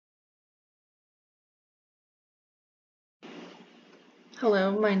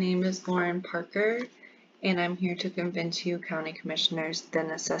Hello, my name is Lauren Parker, and I'm here to convince you County Commissioners the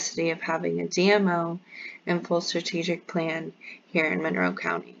necessity of having a DMO and full strategic plan here in Monroe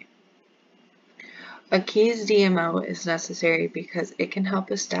County. A Keys DMO is necessary because it can help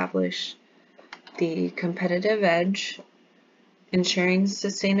establish the competitive edge, ensuring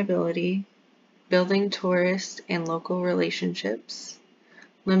sustainability, building tourist and local relationships,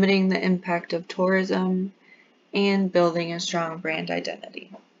 limiting the impact of tourism, and building a strong brand identity.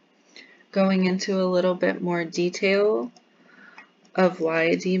 Going into a little bit more detail of why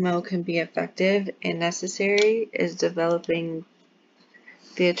a DMO can be effective and necessary is developing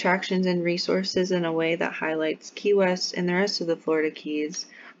the attractions and resources in a way that highlights Key West and the rest of the Florida Keys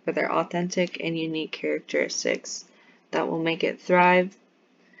for their authentic and unique characteristics that will make it thrive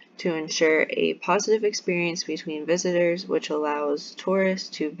to ensure a positive experience between visitors, which allows tourists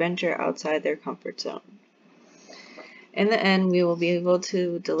to venture outside their comfort zone. In the end, we will be able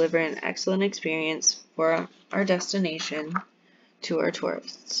to deliver an excellent experience for our destination to our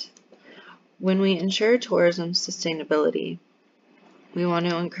tourists. When we ensure tourism sustainability, we want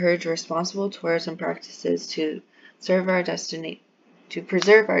to encourage responsible tourism practices to preserve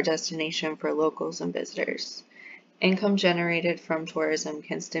our destination for locals and visitors. Income generated from tourism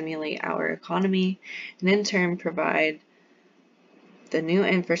can stimulate our economy and in turn provide the new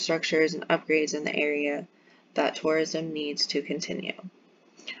infrastructures and upgrades in the area that tourism needs to continue.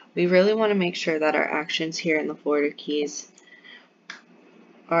 We really want to make sure that our actions here in the Florida Keys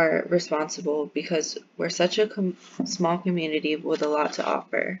are responsible because we're such a small community with a lot to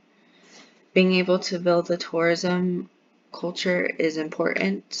offer. Being able to build a tourism culture is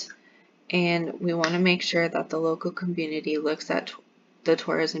important, and we want to make sure that the local community looks at the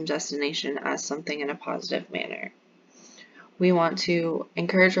tourism destination as something in a positive manner. We want to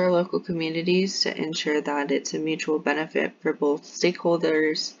encourage our local communities to ensure that it's a mutual benefit for both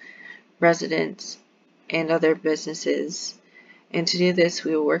stakeholders, residents, and other businesses. And to do this,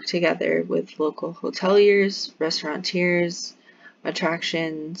 we will work together with local hoteliers, restaurateurs,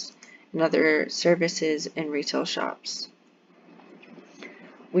 attractions, and other services and retail shops.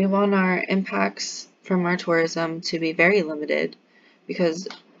 We want our impacts from our tourism to be very limited because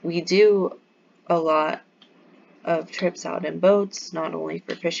we do a lot of trips out in boats, not only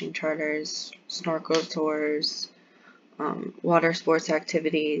for fishing charters, snorkel tours, water sports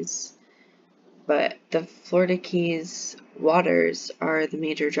activities, but the Florida Keys waters are the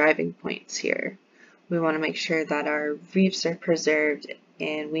major driving points here. We want to make sure that our reefs are preserved,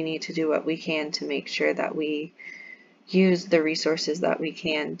 and we need to do what we can to make sure that we use the resources that we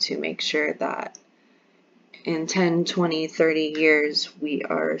can to make sure that in 10, 20, 30 years, we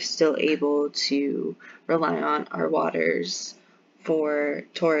are still able to rely on our waters for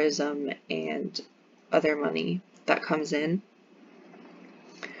tourism and other money that comes in.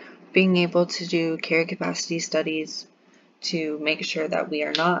 Being able to do carry capacity studies to make sure that we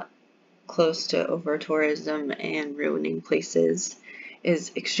are not close to over-tourism and ruining places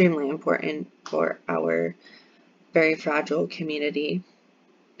is extremely important for our very fragile community.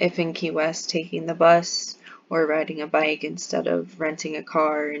 If in Key West, taking the bus or riding a bike instead of renting a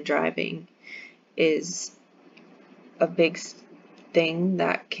car and driving is a big thing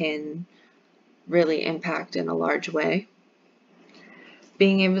that can really impact in a large way.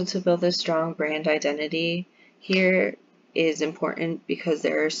 Being able to build a strong brand identity here is important because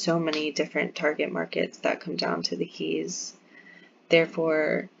there are so many different target markets that come down to the Keys.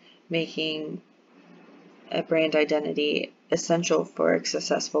 Therefore, making a brand identity essential for a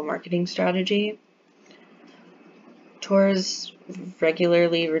successful marketing strategy. Tourists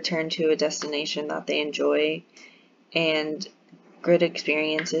regularly return to a destination that they enjoy, and good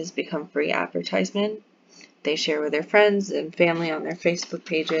experiences become free advertisement. They share with their friends and family on their Facebook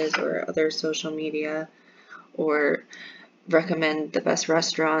pages or other social media, or recommend the best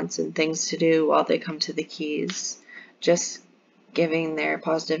restaurants and things to do while they come to the Keys. Just giving their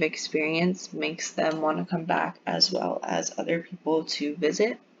positive experience makes them want to come back as well as other people to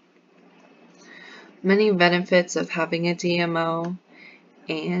visit. Many benefits of having a DMO,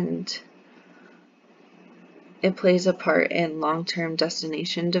 and it plays a part in long-term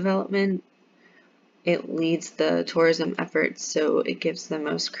destination development. It leads the tourism efforts, so it gives the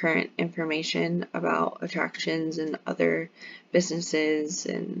most current information about attractions and other businesses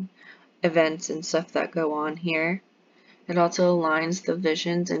and events and stuff that go on here. It also aligns the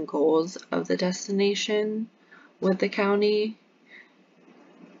visions and goals of the destination with the county.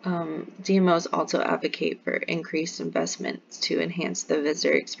 DMOs also advocate for increased investments to enhance the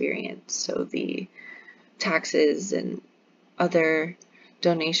visitor experience, so the taxes and other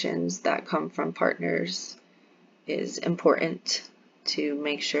donations that come from partners is important to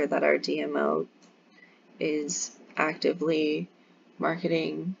make sure that our DMO is actively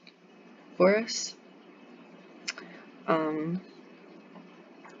marketing for us.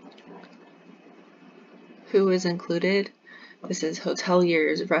 Who is included? This is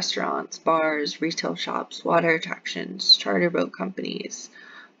hoteliers, restaurants, bars, retail shops, water attractions, charter boat companies,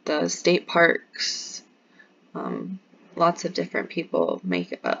 the state parks. Lots of different people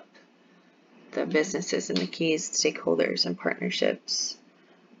make up the businesses in the Keys, stakeholders, and partnerships.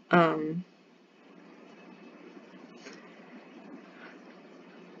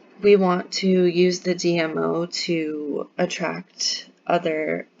 We want to use the DMO to attract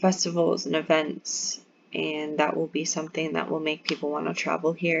other festivals and events, and that will be something that will make people want to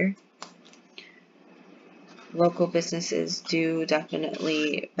travel here. Local businesses do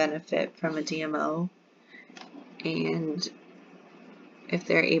definitely benefit from a DMO, and if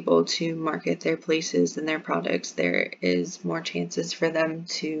they're able to market their places and their products, there is more chances for them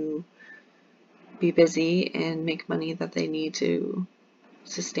to be busy and make money that they need to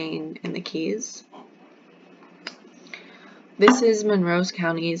sustain in the Keys. This is Monroe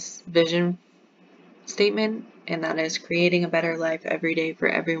County's vision statement, and that is creating a better life every day for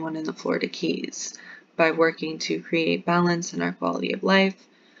everyone in the Florida Keys by working to create balance in our quality of life,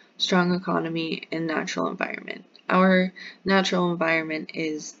 strong economy, and natural environment. Our natural environment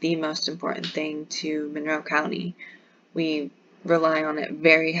is the most important thing to Monroe County. We rely on it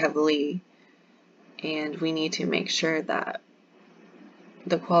very heavily, and we need to make sure that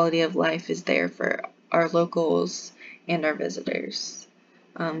the quality of life is there for our locals and our visitors.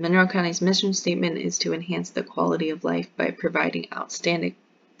 Monroe County's mission statement is to enhance the quality of life by providing outstanding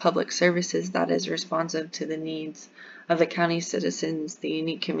public services that is responsive to the needs of the county's citizens, the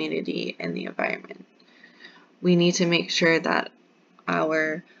unique community, and the environment. We need to make sure that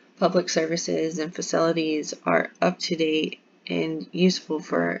our public services and facilities are up to date and useful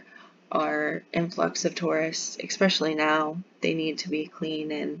for our influx of tourists, especially now. They need to be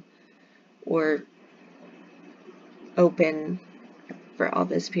clean and or open for all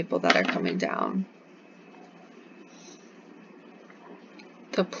these people that are coming down.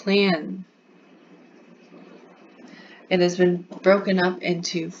 The plan. It has been broken up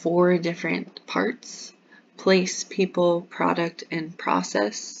into 4 different parts: place, people, product, and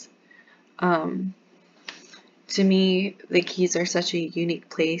process. To me, the Keys are such a unique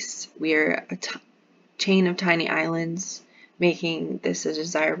place. We are a chain of tiny islands, making this a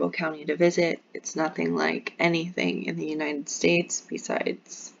desirable county to visit. It's nothing like anything in the United States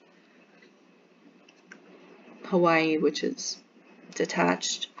besides Hawaii, which is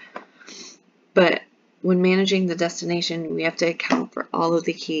detached. But when managing the destination, we have to account for all of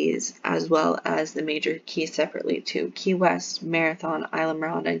the Keys as well as the major Keys separately too. Key West, Marathon,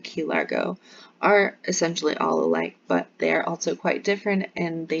 Islamorada, and Key Largo are essentially all alike, but they are also quite different,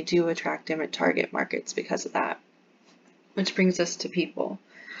 and they do attract different target markets because of that. Which brings us to people.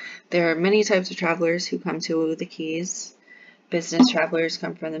 There are many types of travelers who come to the Keys. Business travelers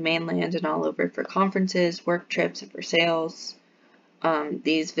come from the mainland and all over for conferences, work trips, and for sales.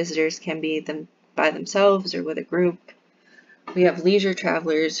 These visitors can be by themselves or with a group. We have leisure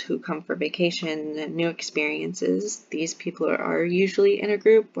travelers who come for vacation and new experiences. These people are usually in a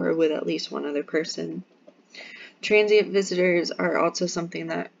group or with at least one other person. Transient visitors are also something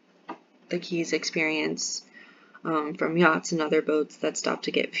that the Keys experience from yachts and other boats that stop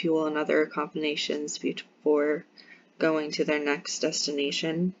to get fuel and other accommodations before going to their next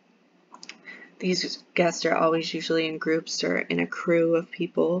destination. These guests are always usually in groups or in a crew of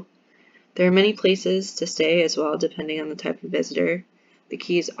people. There are many places to stay as well, depending on the type of visitor. The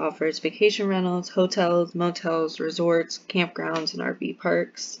Keys offers vacation rentals, hotels, motels, resorts, campgrounds, and RV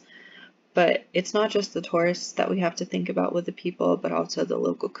parks. But it's not just the tourists that we have to think about with the people, but also the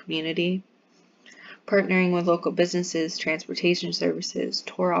local community. Partnering with local businesses, transportation services,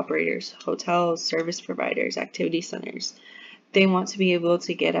 tour operators, hotels, service providers, activity centers. They want to be able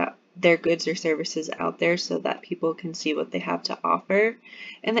to get out their goods or services out there so that people can see what they have to offer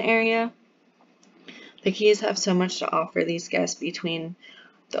in the area. The Keys have so much to offer these guests between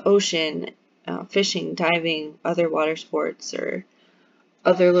the ocean, fishing, diving, other water sports, or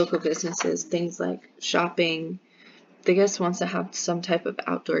other local businesses, things like shopping. The guest wants to have some type of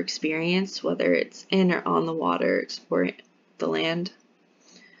outdoor experience, whether it's in or on the water, exploring the land.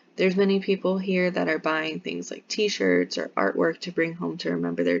 There's many people here that are buying things like t-shirts or artwork to bring home to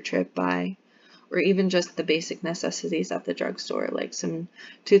remember their trip by, or even just the basic necessities at the drugstore, like some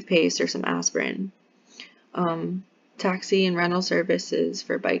toothpaste or some aspirin. Taxi and rental services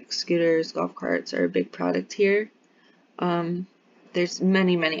for bikes, scooters, golf carts are a big product here. There's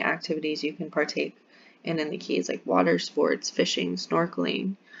many activities you can partake and in the Keys, like water sports, fishing,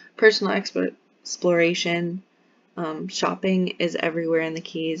 snorkeling, personal exploration. Shopping is everywhere in the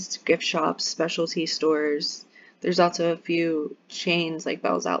Keys, gift shops, specialty stores. There's also a few chains like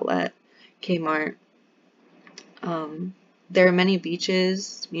Bell's Outlet, Kmart. There are many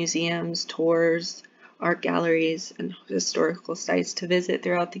beaches, museums, tours, art galleries, and historical sites to visit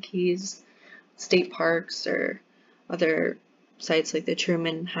throughout the Keys, state parks, or other sites like the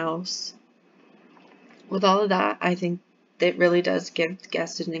Truman House. With all of that, I think it really does give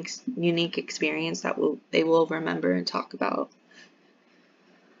guests a unique experience that they will remember and talk about.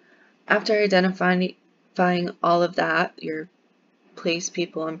 After identifying all of that, your place,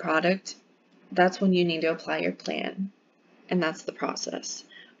 people, and product, that's when you need to apply your plan. And that's the process.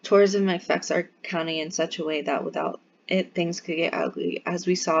 Tourism affects our county in such a way that without it, things could get ugly, as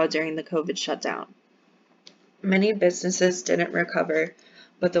we saw during the COVID shutdown. Many businesses didn't recover,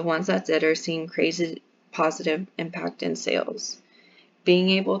 but the ones that did are seeing crazy positive impact in sales. Being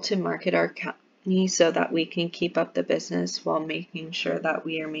able to market our county so that we can keep up the business while making sure that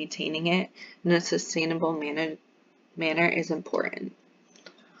we are maintaining it in a sustainable manner is important.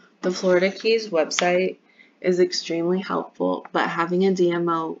 The Florida Keys website is extremely helpful, but having a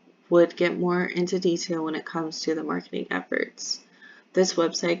DMO would get more into detail when it comes to the marketing efforts. This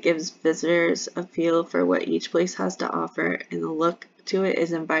website gives visitors a feel for what each place has to offer, and the look to it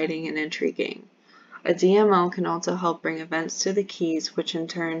is inviting and intriguing. A DMO can also help bring events to the Keys, which in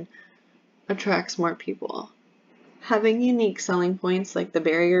turn attracts more people. Having unique selling points like the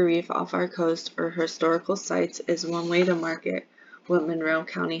barrier reef off our coast or historical sites is one way to market what Monroe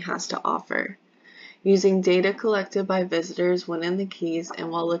County has to offer. Using data collected by visitors when in the Keys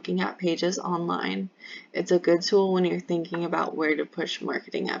and while looking at pages online, it's a good tool when you're thinking about where to push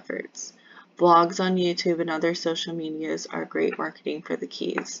marketing efforts. Blogs on YouTube and other social medias are great marketing for the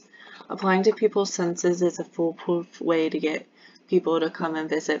Keys. Applying to people's senses is a foolproof way to get people to come and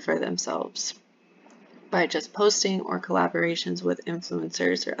visit for themselves by just posting or collaborations with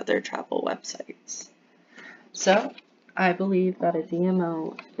influencers or other travel websites. So, I believe that a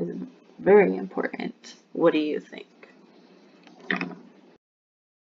DMO is very important. What do you think?